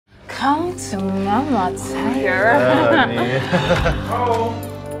Welcome to Mama's here. Oh.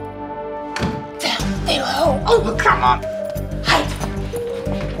 Damn, hello. Oh, come on. Hide.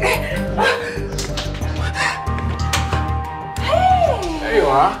 Hey. There you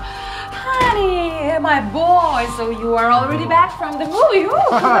are. Honey, my boy. So you are already back from the movie.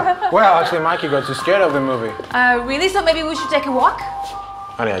 Well, actually, Mikey got too scared of the movie. Really? So maybe we should take a walk?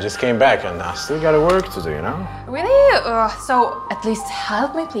 Honey, I just came back and I still got work to do, you know? Really? So at least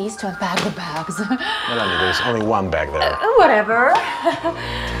help me, please, to unpack the bags. Melanie, there's only one bag there. Whatever.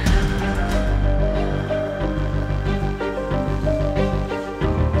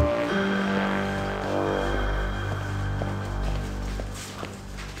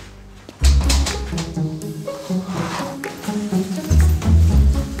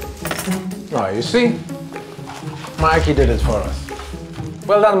 Right, you see? Mikey did it for us.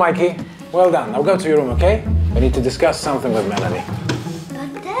 Well done, Mikey. Well done. Now go to your room, okay? We need to discuss something with Melanie.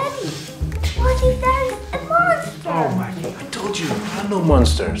 But Daddy, what if there's a monster? Oh, Mikey, I told you, there are no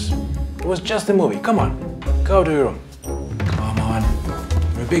monsters. It was just a movie. Come on, go to your room. Come on.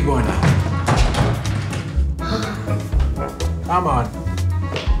 You're a big boy now. Come on.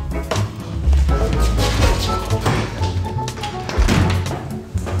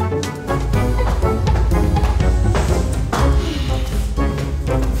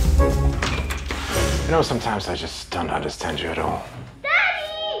 You know, sometimes I just don't understand you at all.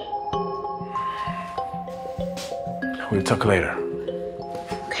 Daddy! We'll talk later.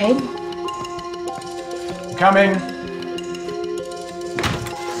 Okay. Coming.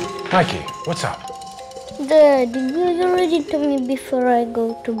 Mikey, what's up? Daddy, will you read it to me before I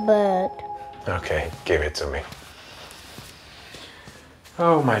go to bed? Okay, give it to me.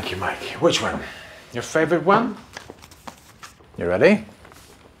 Oh, Mikey, which one? Your favorite one? You ready?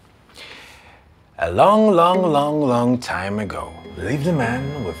 A long time ago lived a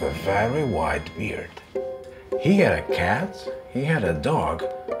man with a very white beard. He had a cat, he had a dog,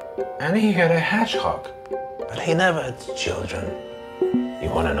 and he had a hedgehog. But he never had children. You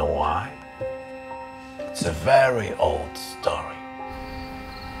want to know why? It's a very old story.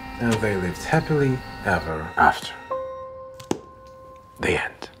 And they lived happily ever after. The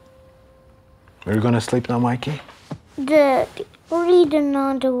end. We're gonna sleep now, Mikey? Daddy, read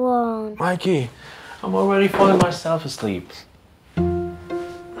another one. Mikey, I'm already falling myself asleep.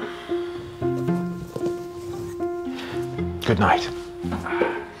 Good night.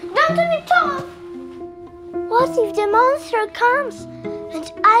 Don't let me talk! What if the monster comes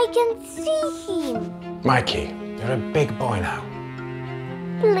and I can see him? Mikey, you're a big boy now.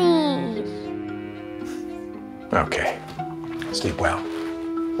 Please. Okay. Sleep well.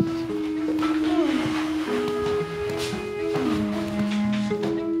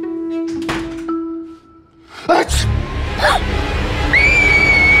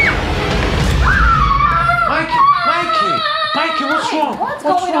 Mikey, what's wrong? What's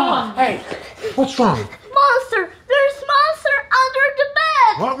going on? Hey, what's wrong? Monster! There's monster under the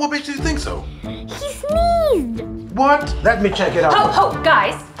bed! What makes you think so? He sneezed! What? Let me check it out. Ho,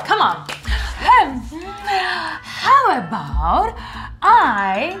 guys, come on. How about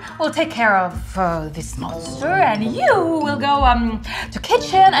I will take care of this monster and you will go to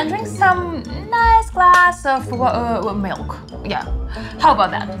kitchen and drink some nice glass of milk. Yeah, how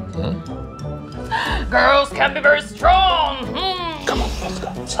about that? Girls can be very strong. Come on, let's go.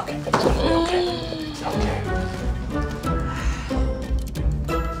 It's okay. It's okay. It's okay.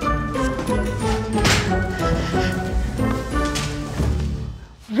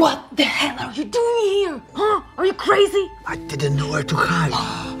 What the hell are you doing here? Huh? Are you crazy? I didn't know where to hide.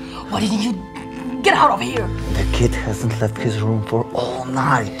 Why didn't you get out of here? The kid hasn't left his room for all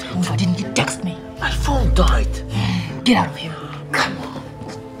night. Why didn't you text me? My phone died. Get out of here. Come on.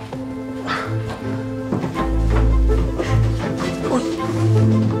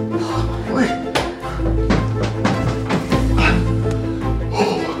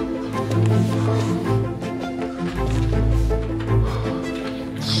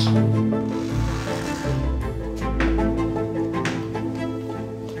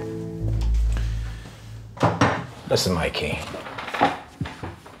 Listen, Mikey.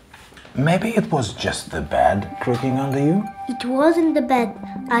 Maybe it was just the bed creaking under you? It wasn't the bed.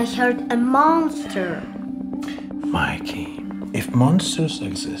 I heard a monster. Mikey, if monsters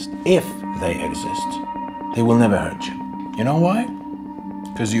exist, if they exist, they will never hurt you. You know why?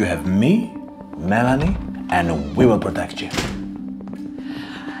 Because you have me, Melanie, and we will protect you.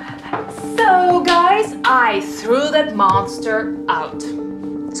 So, guys, I threw that monster out.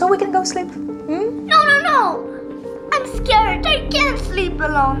 So we can go sleep. No! I'm scared. I can't sleep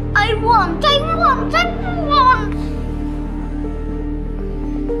alone. I want.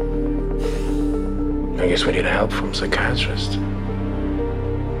 I guess we need help from psychiatrist.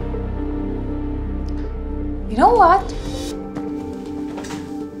 You know what?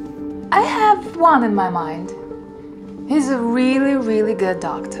 I have one in my mind. He's a really, really good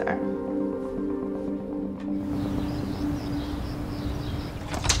doctor.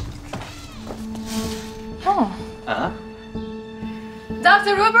 Oh. Uh-huh.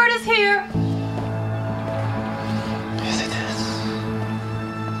 Dr. Rupert is here. Yes, it is.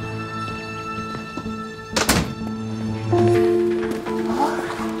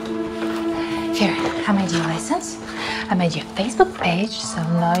 Here, I made your license. I made your Facebook page, so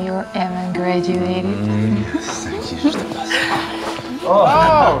now you're even graduated. Thank you.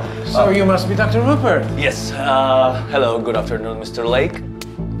 Oh, so you must be Dr. Rupert. Yes. Hello. Good afternoon, Mr. Lake.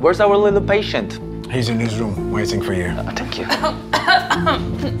 Where's our little patient? He's in his room, waiting for you. Thank you.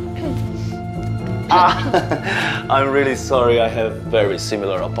 I'm really sorry. I have very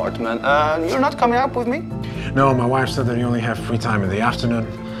similar apartment. You're not coming up with me? No, my wife said that you only have free time in the afternoon,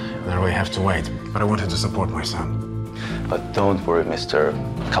 and I really have to wait. But I wanted to support my son. But don't worry, mister.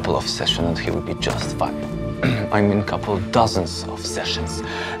 A couple of sessions and he will be just fine. I mean, couple dozens of sessions.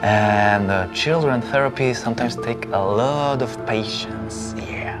 And children therapy sometimes take a lot of patience.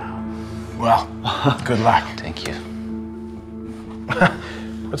 Yeah. Well, good luck. Thank you.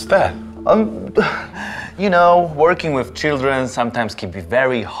 What's that? You know, working with children sometimes can be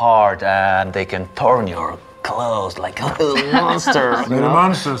very hard and they can turn your clothes like a little monster. Little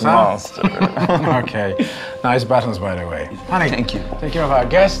monsters, huh? Monster. Okay. Nice buttons, by the way. Honey, Thank you. take care of our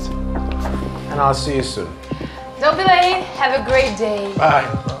guest, and I'll see you soon. Don't be late. Have a great day. Bye.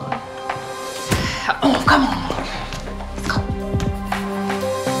 Oh, come on. Let's go.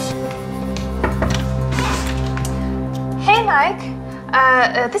 Hey, Mike.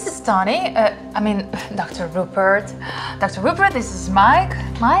 This is Tony. Dr. Rupert. Dr. Rupert, this is Mike.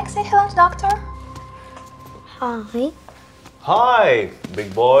 Mike, say hello to Doctor. Hi. Hi,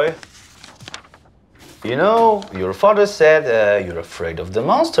 big boy. You know, your father said you're afraid of the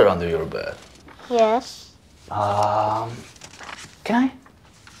monster under your bed. Yes. Can I?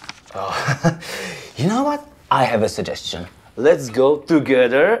 Oh, you know what? I have a suggestion. Let's go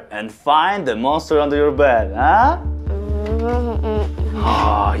together and find the monster under your bed, huh?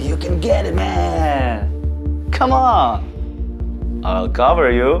 Oh, you can get it, man. Come on. I'll cover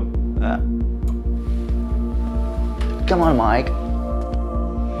you. Come on, Mike.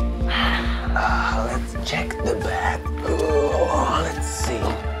 Let's check the bed. Oh, let's see.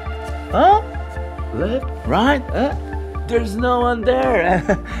 Huh? Left, right, there's no one there.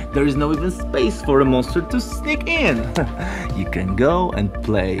 There is no even space for a monster to sneak in. You can go and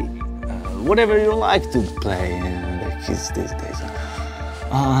play whatever you like to play in the kids these days.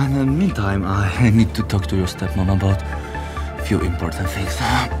 In the meantime, I need to talk to your stepmom about a few important things.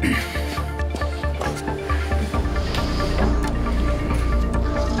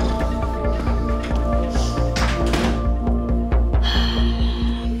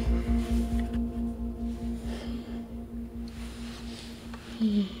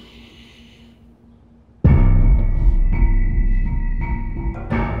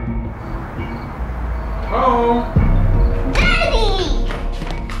 Oh. Daddy!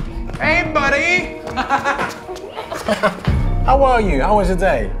 Hey, buddy. How are you? How was your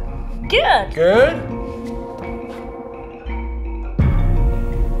day? Good. Good.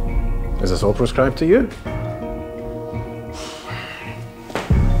 Is this all prescribed to you?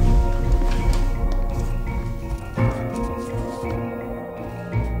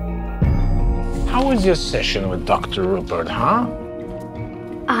 How was your session with Dr. Rupert, huh?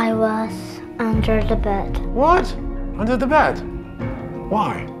 I was under the bed. What? Under the bed?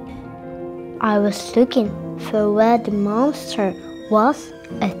 Why? I was looking for where the monster was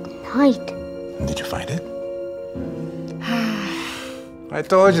at night. Did you find it? I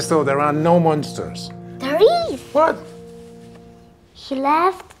told you so, there are no monsters. There is. What? He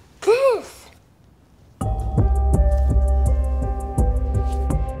left this.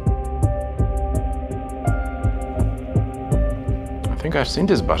 I think I've seen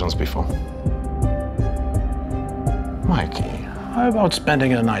these buttons before. Mikey, how about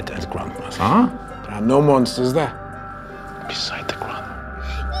spending a night at Grandma's, huh? There are no monsters there. Beside the grandma.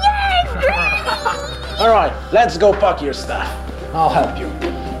 Yes! All right, let's go pack your stuff. I'll help you.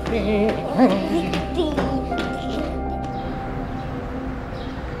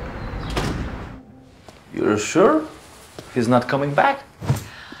 You're sure he's not coming back?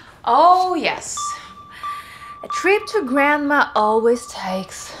 Oh, yes. A trip to Grandma always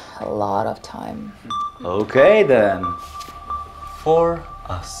takes a lot of time. Okay then. For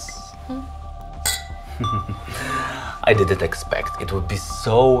us. I didn't expect it would be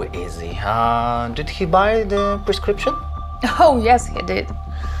so easy. Did he buy the prescription? Oh, yes, he did.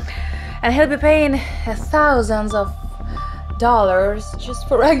 And he'll be paying thousands of dollars just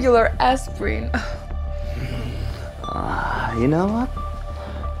for regular aspirin. You know what?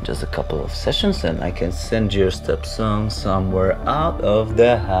 Just a couple of sessions and I can send your stepson somewhere out of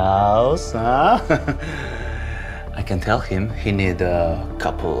the house, huh? I can tell him he need a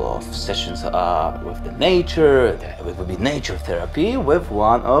couple of sessions with the nature. It will be nature therapy with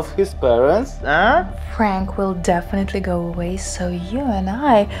one of his parents, huh? Frank will definitely go away so you and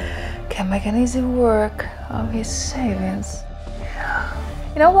I can make an easy work of his savings.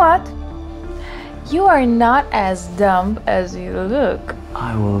 You know what? You are not as dumb as you look.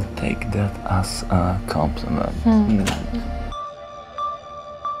 I will take that as a compliment.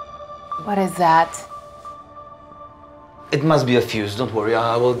 What is that? It must be a fuse. Don't worry.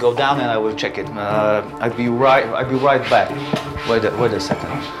 I will go down and I will check it. I'll be right back. Wait a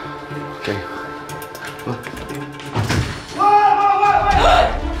second. Okay.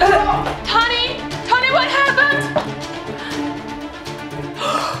 Tony, what happened?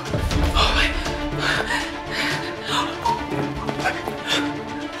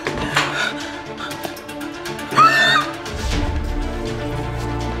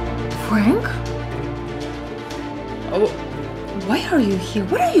 Frank? Oh, why are you here?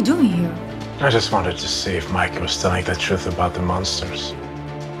 What are you doing here? I just wanted to see if Mike was telling the truth about the monsters.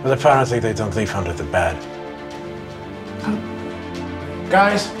 But apparently they don't leave under the bed.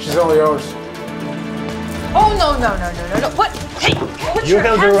 Guys, she's all yours. Oh, no. What? Hey, put You your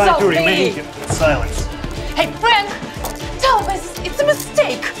have the hands right off to me. remain in silence. Hey, Frank, tell me it's a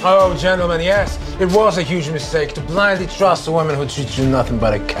mistake. Oh, gentlemen, yes. It was a huge mistake to blindly trust a woman who treats you nothing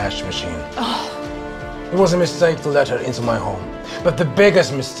but a cash machine. It was a mistake to let her into my home. But the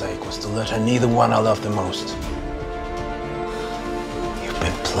biggest mistake was to let her near the one I love the most. You've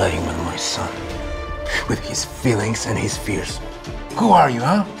been playing with my son. With his feelings and his fears. Who are you,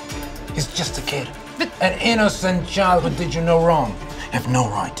 huh? He's just a kid. An innocent child who did you no wrong. You have no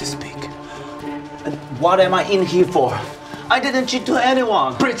right to speak. And what am I in here for? I didn't cheat to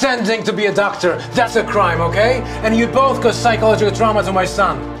anyone. Pretending to be a doctor, that's a crime, okay? And you both caused psychological trauma to my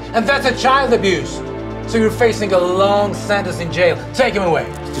son. And that's a child abuse. So you're facing a long sentence in jail. Take him away.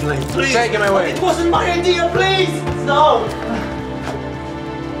 Please. Take him away. It wasn't my idea, please. No.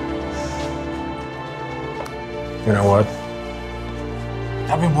 You know what?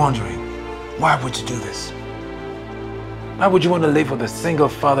 I've been wondering, why would you do this? Why would you want to live with a single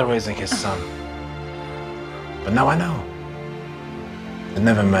father raising his son? But now I know. It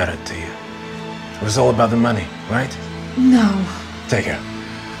never mattered to you. It was all about the money, right? No. Take her.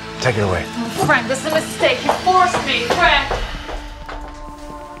 Take her away. Oh, Frank, this is a mistake. You forced me, Frank.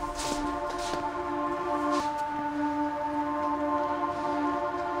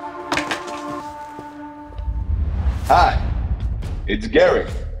 Hi, it's Gary,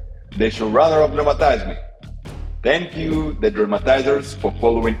 the showrunner of DramatizeMe. Thank you, the Dramatizers, for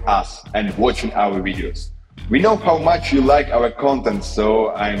following us and watching our videos. We know how much you like our content,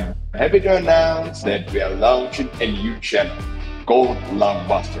 so I'm happy to announce that we are launching a new channel called Love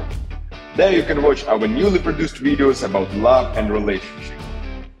Buster. There you can watch our newly produced videos about love and relationship.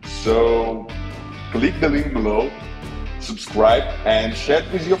 So click the link below, subscribe and share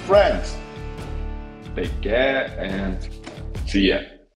it with your friends. Take care and see ya.